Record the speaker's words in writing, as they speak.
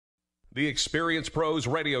The Experience Pros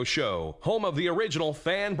Radio Show, home of the original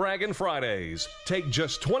Fan Braggin' Fridays. Take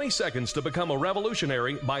just 20 seconds to become a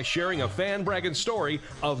revolutionary by sharing a fan bragging story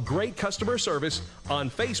of great customer service on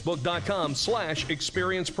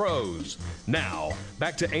Facebook.com/ExperiencePros. Now,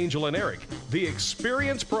 back to Angel and Eric, the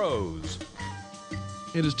Experience Pros.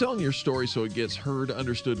 It is telling your story so it gets heard,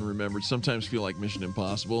 understood, and remembered. Sometimes feel like Mission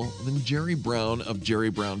Impossible. Then Jerry Brown of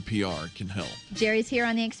JerryBrownPR can help. Jerry's here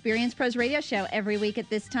on the Experience Pros Radio Show every week at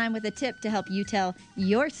this time with a tip to help you tell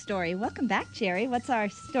your story. Welcome back, Jerry. What's our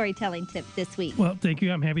storytelling tip this week? Well, thank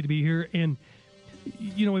you. I'm happy to be here. And,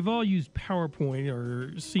 you know, we've all used PowerPoint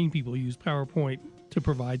or seen people use PowerPoint to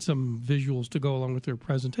provide some visuals to go along with their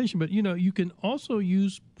presentation. But, you know, you can also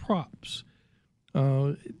use props.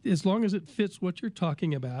 As long as it fits what you're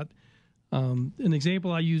talking about. An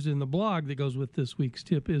example I used in the blog that goes with this week's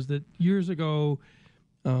tip is that years ago,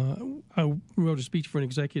 I wrote a speech for an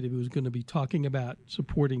executive who was going to be talking about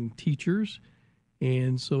supporting teachers.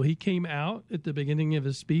 And so he came out at the beginning of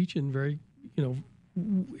his speech and very, you know,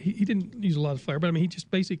 he didn't use a lot of flair, but I mean, he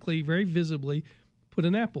just basically very visibly put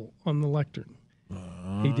an apple on the lectern.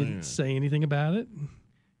 He didn't say anything about it.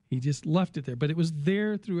 He just left it there, but it was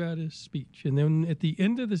there throughout his speech. And then at the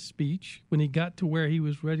end of the speech, when he got to where he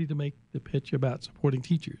was ready to make the pitch about supporting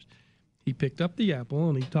teachers, he picked up the apple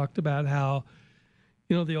and he talked about how,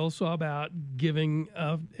 you know, they all saw about giving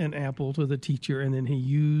an apple to the teacher, and then he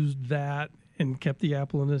used that and kept the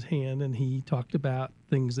apple in his hand, and he talked about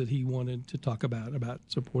things that he wanted to talk about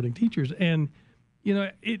supporting teachers. And, you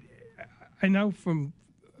know, I know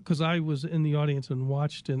because I was in the audience and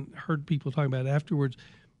watched and heard people talking about it afterwards,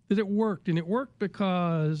 that it worked, and it worked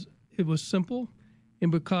because it was simple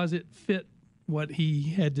and because it fit what he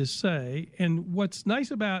had to say. And what's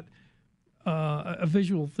nice about a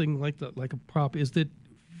visual thing like a prop is that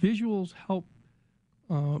visuals help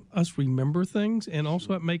us remember things, and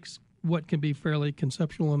also it makes what can be fairly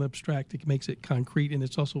conceptual and abstract, it makes it concrete, and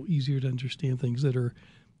it's also easier to understand things that are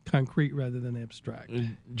concrete rather than abstract.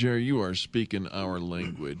 Jerry, you are speaking our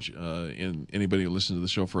language, and anybody who listens to the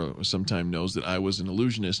show for some time knows that I was an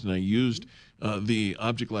illusionist, and I used the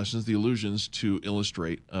object lessons, the illusions, to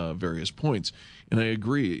illustrate various points. And I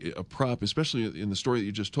agree, a prop, especially in the story that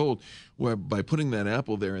you just told, where by putting that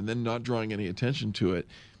apple there and then not drawing any attention to it,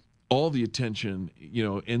 all the attention, you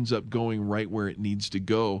know, ends up going right where it needs to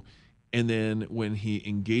go. And then when he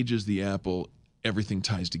engages the apple, everything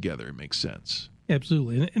ties together. It makes sense.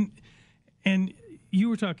 Absolutely. And you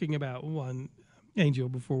were talking about one, Angel,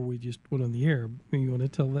 before we just went on the air. You want to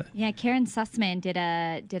tell that? Yeah, Karen Sussman did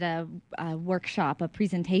a workshop, a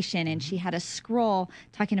presentation, and she had a scroll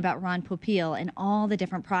talking about Ron Popeil and all the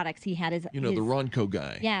different products he had. The Ronco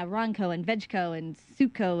guy. Yeah, Ronco and Vegco and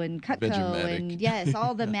Suco and Cutco and yes,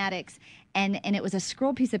 all the Maddox. And it was a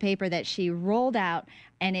scroll piece of paper that she rolled out,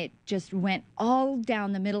 and it just went all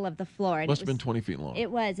down the middle of the floor. And Must have been 20 feet long. It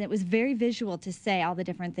was. It was very visual to say all the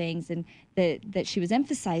different things and that she was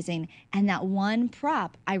emphasizing. And that one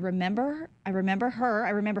prop, I remember her.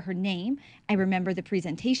 I remember her name. I remember the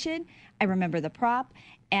presentation. I remember the prop.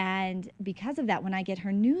 And because of that, when I get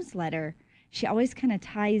her newsletter, she always kind of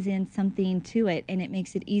ties in something to it, and it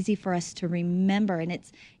makes it easy for us to remember. And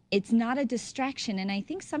it's not a distraction. And I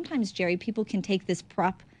think sometimes, Jerry, people can take this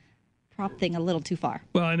prop thing a little too far.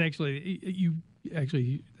 Well, and actually,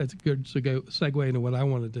 that's a good segue into what I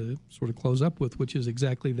wanted to sort of close up with, which is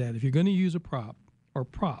exactly that. If you're going to use a prop or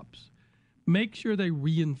props, make sure they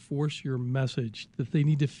reinforce your message, that they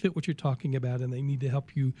need to fit what you're talking about, and they need to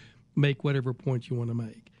help you make whatever point you want to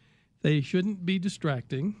make. They shouldn't be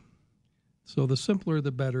distracting. So the simpler,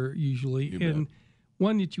 the better, usually. And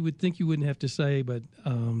one that you would think you wouldn't have to say, but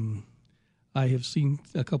I have seen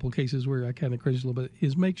a couple of cases where I kind of cringe a little bit,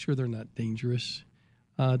 is make sure they're not dangerous.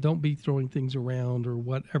 Don't be throwing things around or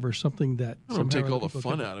whatever, something that... Don't take all the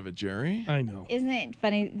fun out of it, Jerry. I know. Isn't it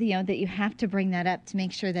funny, you know, that you have to bring that up to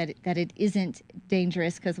make sure that it isn't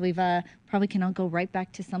dangerous, because we've probably can all go right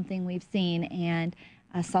back to something we've seen and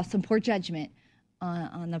saw some poor judgment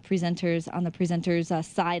on the presenter's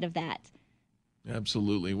side of that.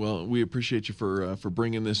 Absolutely. Well, we appreciate you for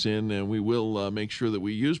bringing this in, and we will make sure that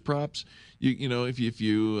we use props. You know, if you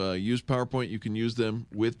use PowerPoint, you can use them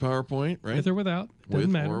with PowerPoint, right? With or without,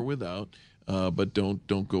 doesn't matter. With or without, but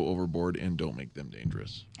don't go overboard and don't make them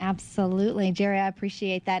dangerous. Absolutely, Jerry. I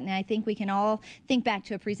appreciate that, and I think we can all think back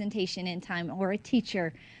to a presentation in time or a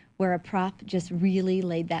teacher where a prop just really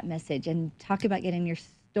laid that message. And talk about getting your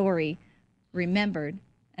story remembered,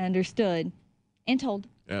 understood, And told.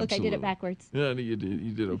 Look, I did it backwards. Yeah, you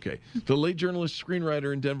did okay. The late journalist,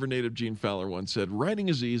 screenwriter, and Denver native Gene Fowler once said, "Writing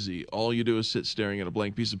is easy. All you do is sit staring at a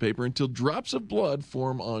blank piece of paper until drops of blood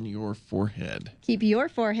form on your forehead." Keep your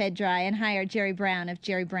forehead dry and hire Jerry Brown of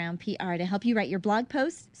JerryBrownPR to help you write your blog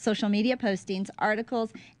posts, social media postings,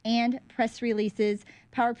 articles, and press releases,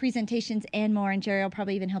 power presentations, and more. And Jerry will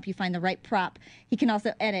probably even help you find the right prop. He can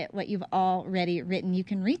also edit what you've already written. You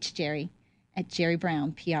can reach Jerry at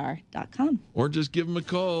JerryBrownPR.com. Or just give him a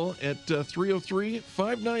call at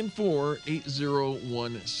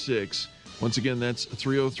 303-594-8016. Once again, that's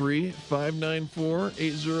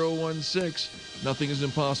 303-594-8016. Nothing is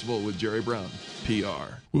impossible with Jerry Brown,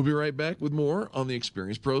 PR. We'll be right back with more on the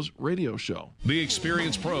Experience Pros Radio Show. The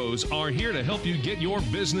Experience Pros are here to help you get your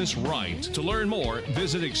business right. To learn more,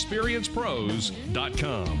 visit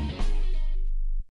experiencepros.com.